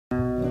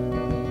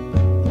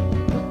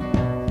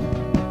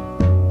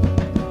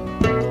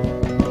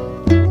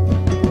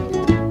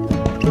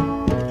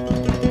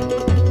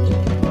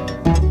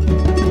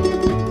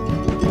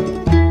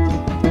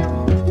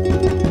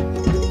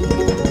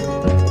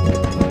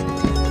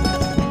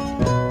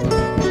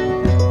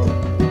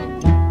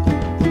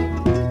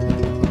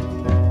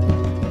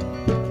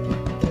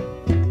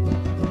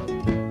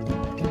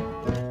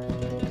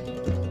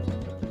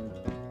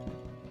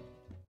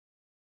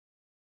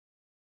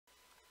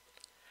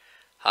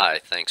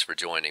Hi, thanks for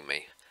joining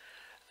me.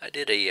 I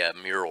did a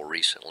mural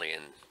recently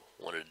and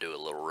wanted to do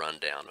a little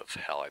rundown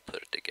of how I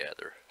put it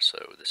together.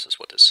 So this is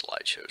what this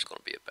slideshow is going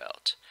to be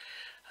about.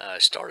 I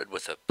started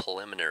with a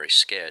preliminary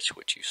sketch,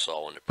 which you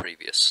saw in the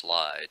previous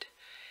slide,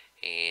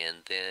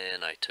 and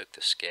then I took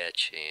the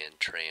sketch and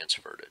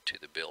transferred it to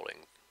the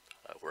building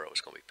where I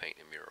was going to be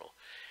painting a mural.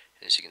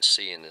 And as you can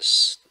see in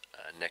this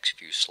next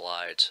few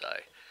slides,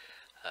 I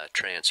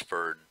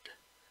transferred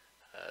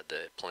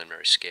the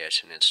preliminary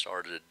sketch and then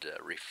started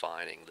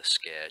refining the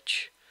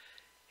sketch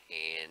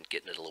and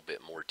getting it a little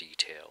bit more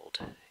detailed.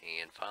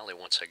 And finally,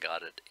 once I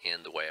got it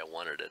in the way I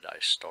wanted it, I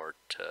start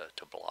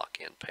to block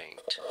in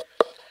paint.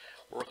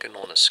 Working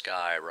on the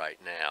sky right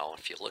now.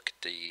 If you look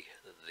at the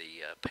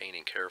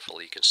painting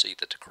carefully, you can see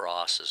that the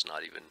cross is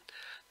not even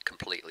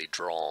completely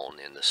drawn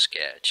in the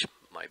sketch.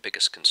 My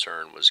biggest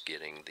concern was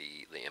getting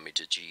the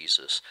image of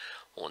Jesus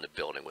on the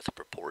building with the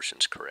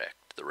proportions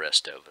correct. The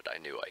rest of it I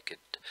knew I could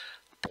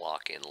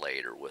block in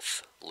later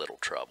with little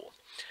trouble.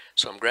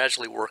 So I'm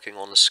gradually working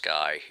on the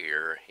sky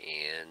here,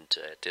 and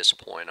at this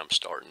point I'm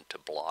starting to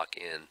block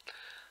in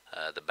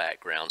the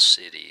background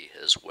city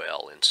as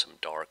well in some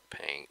dark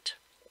paint.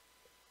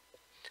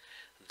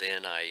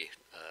 Then I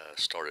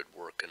started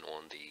working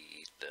on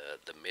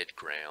the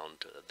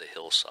mid-ground, the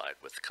hillside,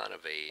 with kind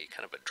of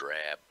a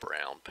drab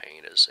brown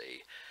paint as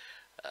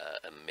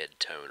a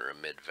mid-tone or a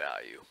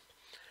mid-value.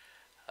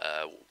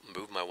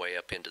 Move my way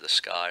up into the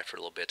sky for a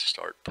little bit to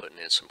start putting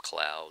in some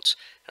clouds.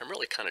 And I'm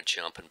really kind of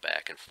jumping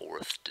back and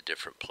forth to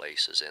different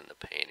places in the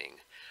painting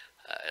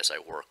as I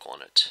work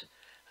on it.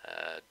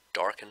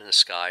 Darkening the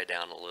sky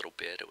down a little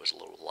bit. It was a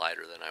little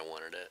lighter than I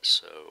wanted it,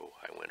 so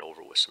I went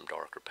over with some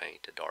darker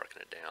paint to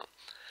darken it down.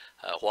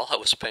 While I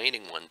was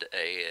painting one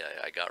day,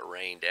 I got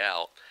rained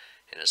out,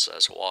 and as I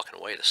was walking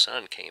away, the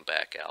sun came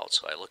back out,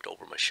 so I looked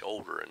over my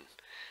shoulder, and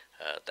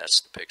that's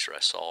the picture I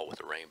saw with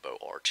the rainbow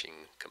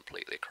arching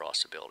completely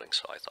across the building,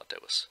 so I thought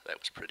that was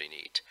pretty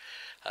neat.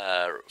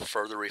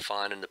 Further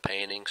refining the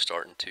painting,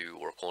 starting to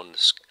work on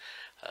this,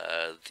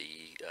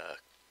 the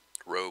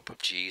robe of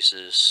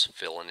Jesus,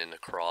 filling in the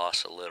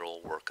cross a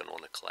little, working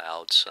on the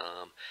clouds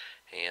some,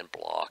 and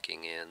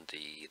blocking in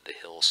the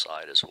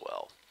hillside as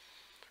well.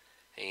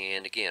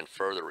 And again,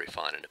 further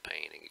refining the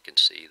painting. You can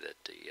see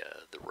that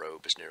the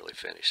robe is nearly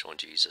finished on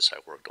Jesus. I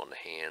worked on the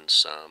hands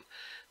some.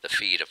 The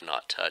feet have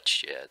not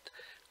touched yet.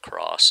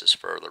 Cross is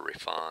further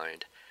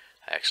refined.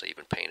 I actually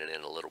even painted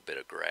in a little bit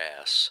of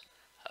grass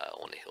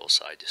on the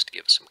hillside just to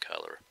give it some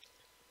color.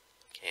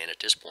 And at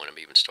this point, I'm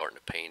even starting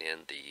to paint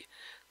in the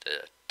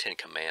Ten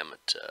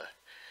Commandment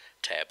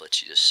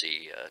tablets you just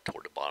see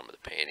toward the bottom of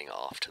the painting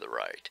off to the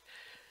right.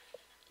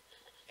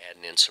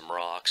 Adding in some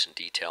rocks and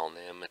detailing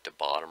them at the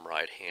bottom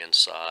right hand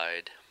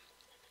side.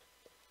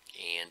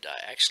 And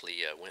I actually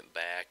went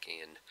back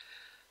and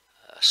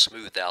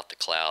smoothed out the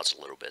clouds a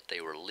little bit. They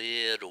were a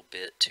little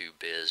bit too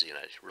busy, and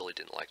I really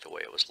didn't like the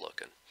way it was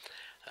looking.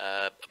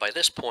 By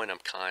this point, I'm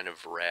kind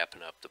of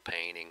wrapping up the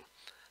painting.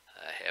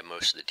 I have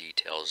most of the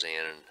details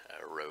in, and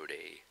I wrote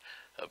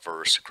a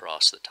verse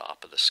across the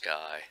top of the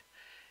sky,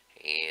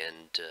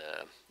 and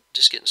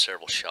just getting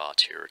several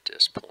shots here at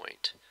this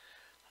point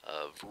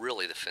of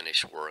really the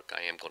finished work.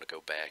 I am going to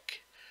go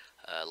back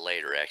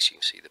later. Actually,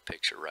 you can see the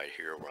picture right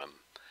here where I'm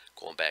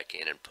going back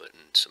in and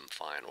putting some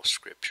final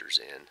scriptures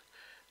in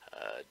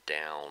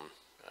down,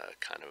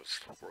 kind of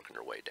working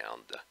their way down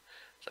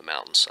the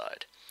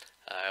mountainside.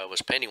 I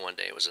was painting one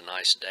day. It was a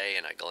nice day,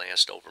 and I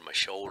glanced over my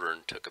shoulder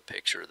and took a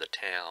picture of the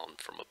town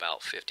from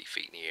about 50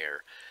 feet in the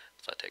air.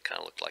 Thought that kind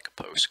of looked like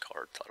a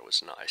postcard. Thought it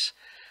was nice.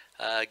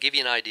 Give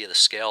you an idea of the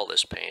scale of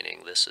this painting.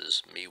 This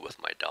is me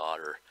with my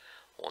daughter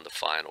on the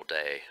final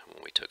day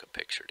when we took a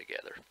picture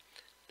together.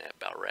 That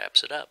about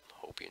wraps it up.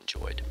 Hope you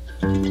enjoyed.